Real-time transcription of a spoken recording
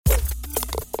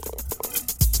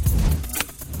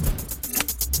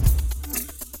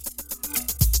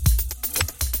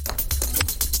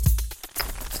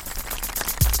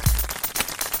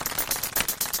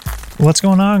What's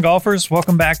going on, golfers?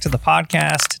 Welcome back to the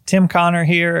podcast. Tim Connor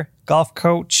here, golf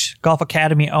coach, golf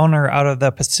academy owner out of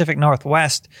the Pacific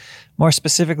Northwest, more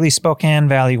specifically Spokane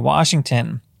Valley,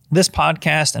 Washington. This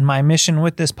podcast and my mission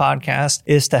with this podcast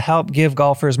is to help give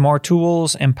golfers more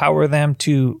tools, empower them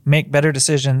to make better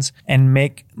decisions, and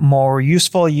make more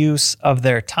useful use of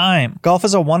their time. Golf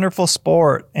is a wonderful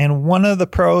sport, and one of the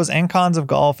pros and cons of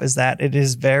golf is that it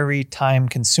is very time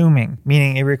consuming,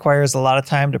 meaning it requires a lot of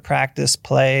time to practice,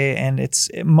 play, and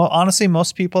honestly,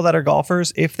 most people that are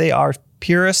golfers, if they are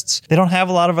purists, they don't have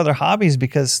a lot of other hobbies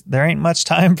because there ain't much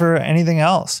time for anything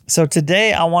else. So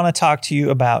today I want to talk to you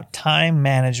about time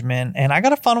management, and I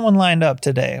got a fun one lined up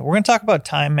today. We're going to talk about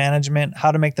time management,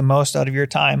 how to make the most out of your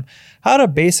time, how to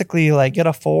basically get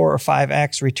a 4 or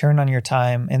 5x return on your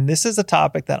time. And this is a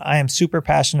topic that I am super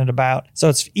passionate about. So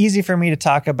it's easy for me to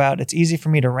talk about. It's easy for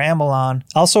me to ramble on.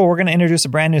 Also, we're going to introduce a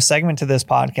brand new segment to this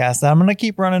podcast that I'm going to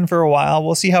keep running for a while.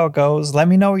 We'll see how it goes. Let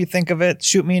me know what you think of it.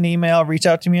 Shoot me an email, reach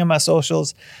out to me on my socials.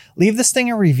 Leave this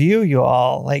thing a review, you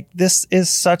all. This is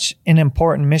such an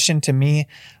important mission to me.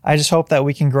 I just hope that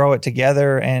we can grow it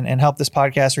together and help this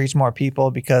podcast reach more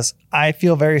people, because I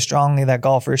feel very strongly that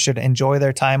golfers should enjoy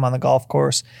their time on the golf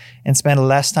course and spend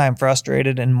less time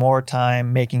frustrated and more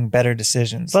time making better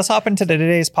decisions. Let's hop into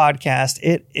today's podcast.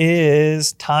 It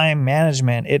is time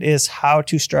management. It is how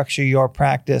to structure your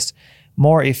practice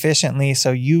more efficiently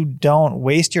so you don't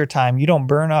waste your time. You don't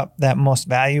burn up that most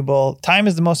valuable. Time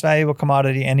is the most valuable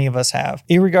commodity any of us have.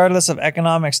 Irregardless of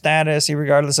economic status,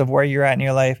 irregardless of where you're at in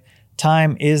your life,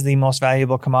 time is the most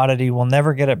valuable commodity. We'll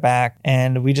never get it back,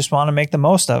 and we just want to make the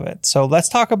most of it. So let's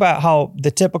talk about how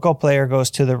the typical player goes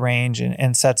to the range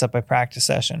and sets up a practice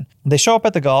session. They show up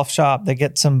at the golf shop, they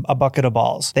get a bucket of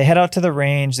balls. They head out to the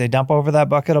range, they dump over that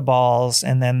bucket of balls,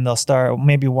 and then they'll start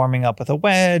maybe warming up with a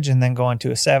wedge and then going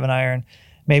to a 7-iron,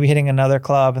 maybe hitting another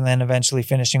club, and then eventually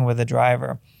finishing with a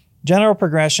driver. General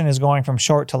progression is going from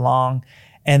short to long.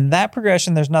 And that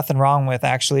progression, there's nothing wrong with.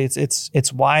 Actually,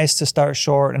 it's wise to start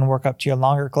short and work up to your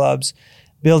longer clubs,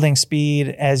 building speed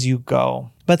as you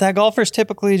go. But that golfer is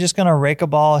typically just going to rake a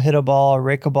ball, hit a ball,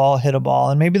 rake a ball, hit a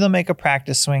ball, and maybe they'll make a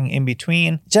practice swing in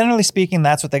between. Generally speaking,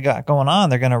 that's what they got going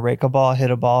on. They're going to rake a ball, hit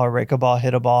a ball, or rake a ball,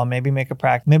 hit a ball, maybe make a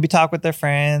practice, maybe talk with their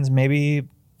friends, maybe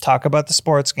talk about the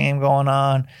sports game going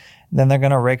on. Then they're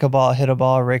going to rake a ball, hit a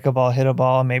ball, rake a ball, hit a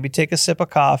ball, maybe take a sip of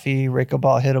coffee, rake a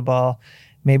ball, hit a ball.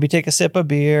 Maybe take a sip of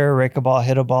beer, rake a ball,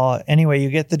 hit a ball. Anyway, you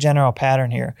get the general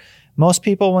pattern here. Most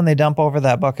people, when they dump over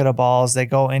that bucket of balls, they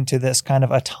go into this kind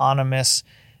of autonomous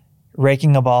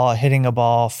raking a ball, hitting a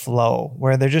ball flow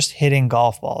where they're just hitting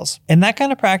golf balls. And that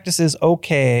kind of practice is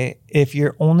okay if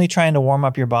you're only trying to warm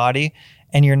up your body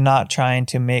and you're not trying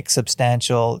to make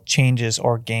substantial changes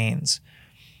or gains.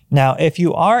 Now, if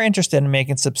you are interested in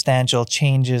making substantial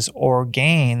changes or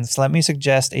gains, let me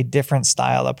suggest a different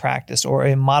style of practice or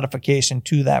a modification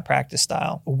to that practice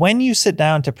style. When you sit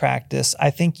down to practice, I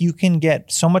think you can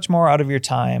get so much more out of your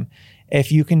time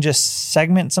if you can just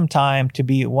segment some time to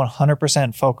be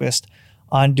 100% focused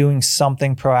on doing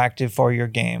something proactive for your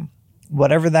game.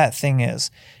 Whatever that thing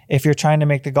is. If you're trying to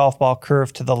make the golf ball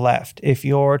curve to the left, if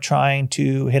you're trying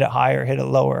to hit it higher, hit it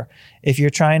lower, if you're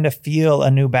trying to feel a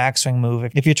new backswing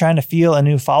move, if you're trying to feel a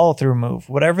new follow-through move,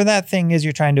 whatever that thing is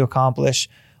you're trying to accomplish,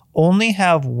 only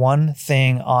have one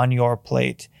thing on your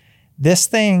plate. This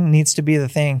thing needs to be the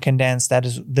thing condensed that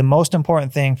is the most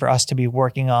important thing for us to be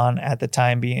working on at the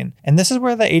time being. And this is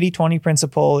where the 80-20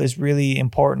 principle is really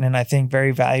important and I think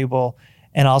very valuable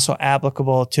and also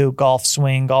applicable to golf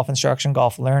swing, golf instruction,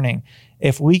 golf learning.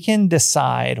 If we can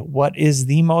decide what is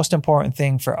the most important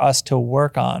thing for us to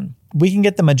work on, we can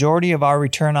get the majority of our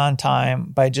return on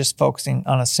time by just focusing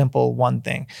on a simple one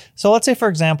thing. So let's say, for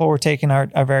example, we're taking our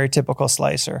very typical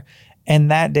slicer, and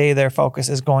that day their focus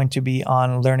is going to be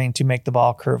on learning to make the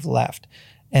ball curve left.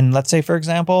 And let's say, for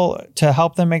example, to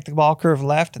help them make the ball curve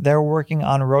left, they're working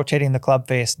on rotating the club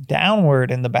face downward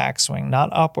in the backswing, not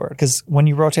upward. Because when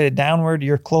you rotate it downward,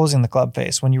 you're closing the club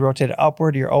face. When you rotate it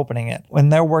upward, you're opening it. When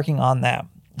they're working on that.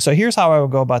 So here's how I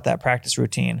would go about that practice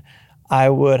routine. I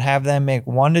would have them make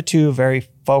 1 to 2 very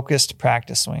focused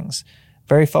practice swings,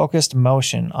 very focused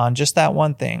motion on just that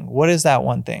one thing. What is that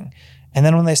one thing? And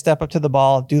then when they step up to the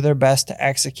ball, do their best to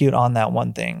execute on that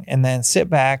one thing. And then sit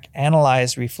back,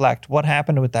 analyze, reflect. What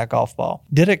happened with that golf ball?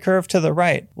 Did it curve to the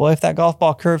right? Well, if that golf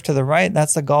ball curved to the right,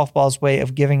 that's the golf ball's way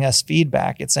of giving us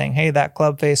feedback. It's saying, hey, that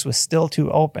club face was still too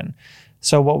open.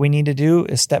 So what we need to do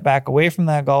is step back away from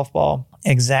that golf ball,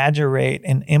 exaggerate,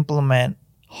 and implement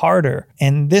harder.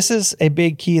 And this is a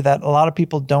big key that a lot of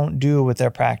people don't do with their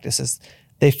practices.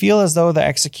 They feel as though they're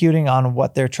executing on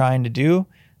what they're trying to do,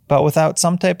 But without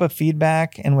some type of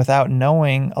feedback and without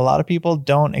knowing, a lot of people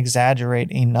don't exaggerate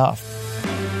enough.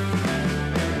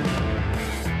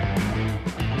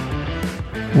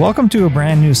 Welcome to a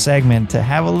brand new segment to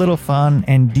have a little fun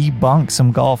and debunk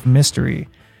some golf mystery.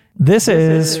 This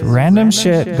is Random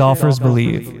Shit Golfers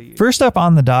Believe. First up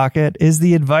on the docket is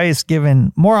the advice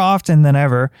given more often than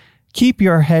ever: keep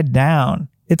your head down.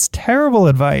 It's terrible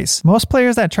advice. Most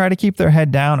players that try to keep their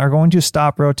head down are going to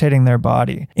stop rotating their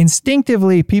body.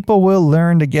 Instinctively, people will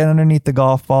learn to get underneath the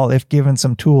golf ball if given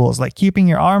some tools, like keeping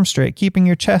your arms straight, keeping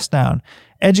your chest down,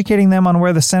 educating them on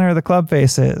where the center of the club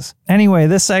face is. Anyway,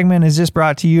 this segment is just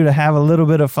brought to you to have a little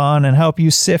bit of fun and help you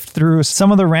sift through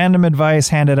some of the random advice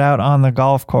handed out on the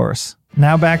golf course.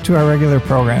 Now back to our regular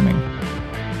programming.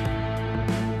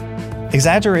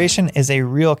 Exaggeration is a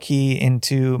real key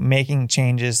into making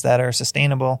changes that are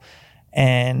sustainable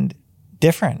and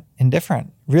different.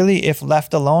 Really, if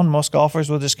left alone, most golfers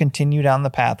will just continue down the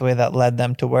pathway that led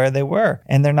them to where they were.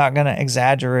 And they're not going to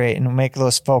exaggerate and make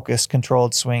those focused,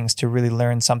 controlled swings to really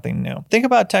learn something new. Think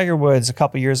about Tiger Woods a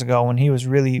couple years ago when he was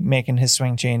really making his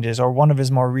swing changes, or one of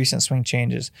his more recent swing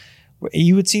changes.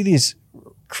 You would see these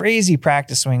crazy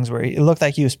practice swings where it looked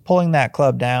like he was pulling that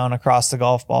club down across the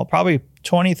golf ball, probably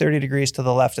 20, 30 degrees to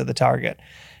the left of the target.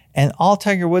 And all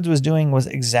Tiger Woods was doing was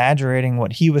exaggerating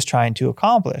what he was trying to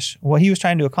accomplish. What he was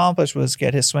trying to accomplish was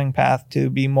get his swing path to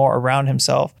be more around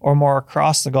himself or more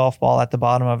across the golf ball at the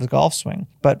bottom of his golf swing.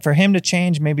 But for him to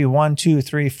change maybe 1, 2,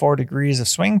 3, 4 degrees of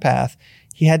swing path,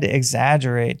 he had to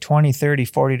exaggerate 20, 30,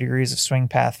 40 degrees of swing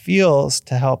path feels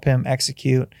to help him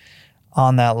execute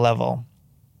on that level.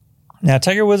 Now,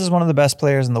 Tiger Woods is one of the best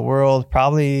players in the world,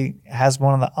 probably has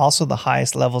also the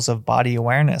highest levels of body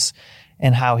awareness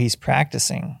in how he's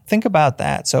practicing. Think about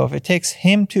that. So if it takes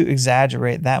him to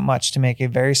exaggerate that much to make a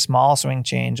very small swing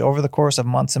change over the course of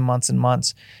months and months and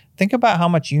months, think about how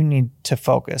much you need to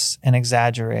focus and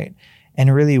exaggerate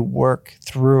and really work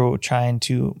through trying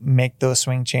to make those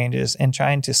swing changes and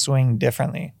trying to swing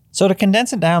differently. So to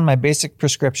condense it down, my basic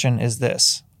prescription is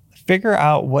this: figure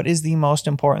out what is the most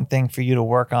important thing for you to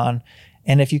work on.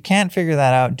 And if you can't figure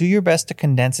that out, do your best to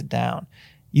condense it down.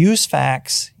 Use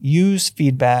facts, use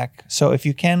feedback. So if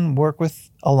you can, work with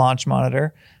a launch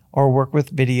monitor or work with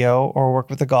video or work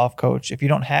with a golf coach. If you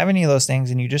don't have any of those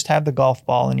things and you just have the golf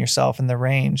ball and yourself in the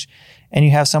range and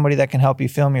you have somebody that can help you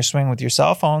film your swing with your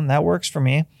cell phone, that works for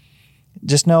me.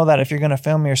 Just know that if you're going to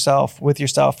film yourself with your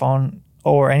cell phone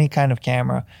or any kind of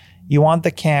camera, you want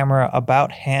the camera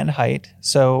about hand height,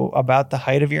 so about the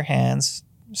height of your hands,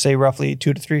 say roughly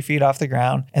 2 to 3 feet off the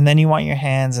ground, and then you want your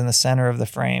hands in the center of the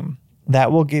frame.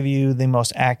 That will give you the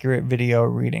most accurate video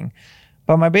reading.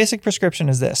 But my basic prescription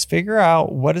is this: figure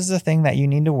out what is the thing that you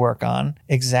need to work on,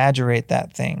 exaggerate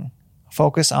that thing,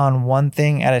 focus on one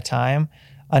thing at a time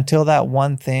until that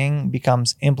one thing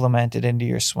becomes implemented into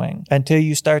your swing, until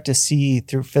you start to see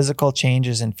through physical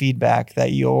changes and feedback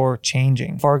that you're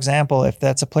changing. For example, if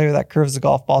that's a player that curves the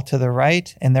golf ball to the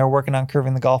right and they're working on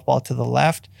curving the golf ball to the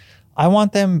left, I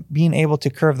want them being able to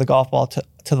curve the golf ball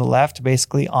to the left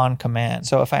basically on command.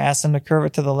 So if I ask them to curve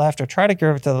it to the left or try to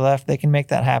curve it to the left, they can make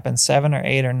that happen 7 or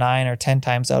 8 or 9 or 10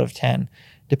 times out of 10,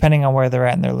 depending on where they're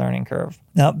at in their learning curve.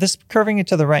 Now, this curving it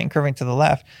to the right and curving to the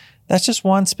left, that's just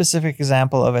one specific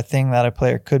example of a thing that a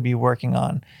player could be working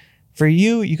on. For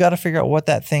you, you got to figure out what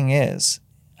that thing is.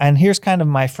 And here's kind of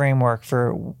my framework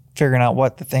for figuring out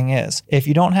what the thing is. If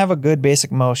you don't have a good basic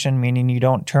motion, meaning you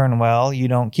don't turn well, you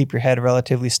don't keep your head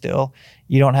relatively still,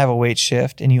 you don't have a weight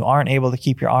shift, and you aren't able to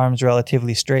keep your arms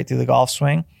relatively straight through the golf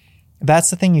swing, that's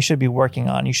the thing you should be working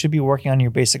on. You should be working on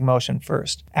your basic motion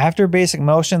first. After basic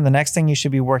motion, the next thing you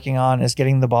should be working on is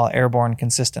getting the ball airborne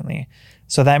consistently.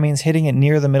 So that means hitting it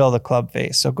near the middle of the club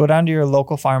face. So go down to your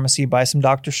local pharmacy, buy some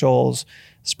Dr. Scholl's,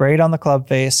 spray it on the club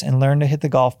face, and learn to hit the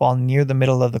golf ball near the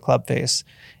middle of the club face.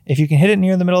 If you can hit it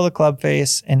near the middle of the club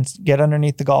face and get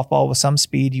underneath the golf ball with some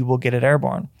speed, you will get it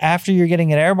airborne. After you're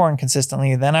getting it airborne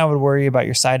consistently, then I would worry about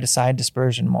your side-to-side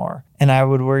dispersion more. And I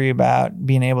would worry about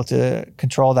being able to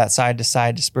control that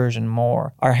side-to-side dispersion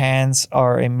more. Our hands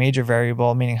are a major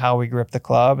variable, meaning how we grip the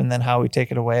club and then how we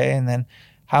take it away and then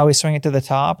how we swing it to the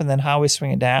top and then how we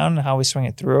swing it down and how we swing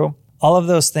it through. All of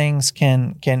those things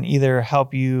can either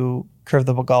help you curve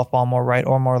the golf ball more right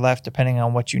or more left, depending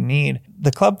on what you need.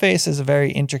 The club face is a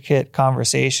very intricate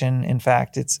conversation. In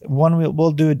fact, it's one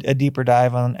we'll do a deeper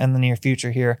dive on in the near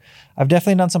future here. I've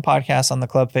definitely done some podcasts on the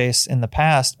club face in the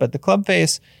past, but the club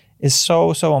face is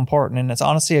so important. And it's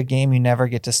honestly a game you never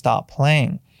get to stop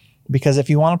playing. Because if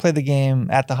you want to play the game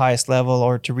at the highest level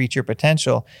or to reach your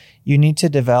potential, you need to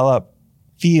develop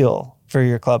feel for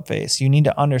your club face. You need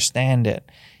to understand it.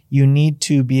 You need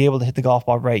to be able to hit the golf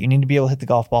ball right. You need to be able to hit the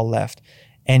golf ball left.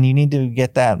 And you need to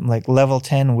get that like level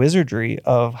 10 wizardry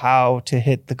of how to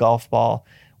hit the golf ball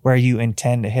where you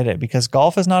intend to hit it, because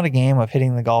golf is not a game of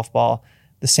hitting the golf ball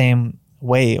the same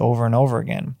way over and over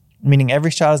again. Meaning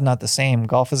every shot is not the same.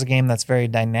 Golf is a game that's very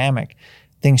dynamic.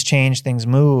 Things change, things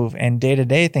move, and day to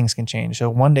day things can change. So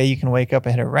one day you can wake up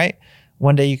and hit it right.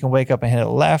 One day you can wake up and hit it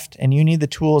left, and you need the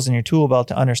tools in your tool belt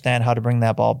to understand how to bring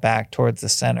that ball back towards the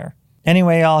center.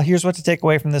 Anyway, y'all, here's what to take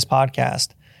away from this podcast.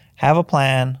 Have a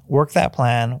plan, work that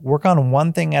plan, work on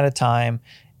one thing at a time,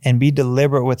 and be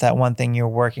deliberate with that one thing you're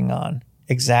working on.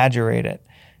 Exaggerate it.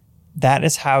 That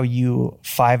is how you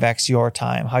 5x your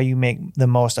time, how you make the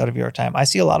most out of your time. I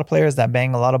see a lot of players that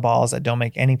bang a lot of balls that don't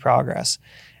make any progress.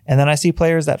 And then I see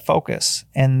players that focus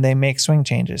and they make swing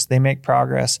changes, they make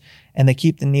progress, and they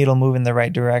keep the needle moving the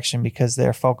right direction because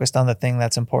they're focused on the thing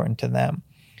that's important to them.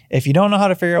 If you don't know how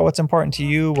to figure out what's important to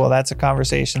you, well, that's a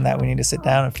conversation that we need to sit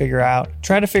down and figure out.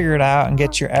 Try to figure it out and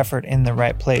get your effort in the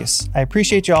right place. I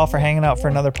appreciate you all for hanging out for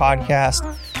another podcast.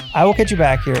 I will catch you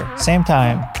back here, same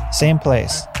time, same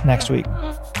place, next week.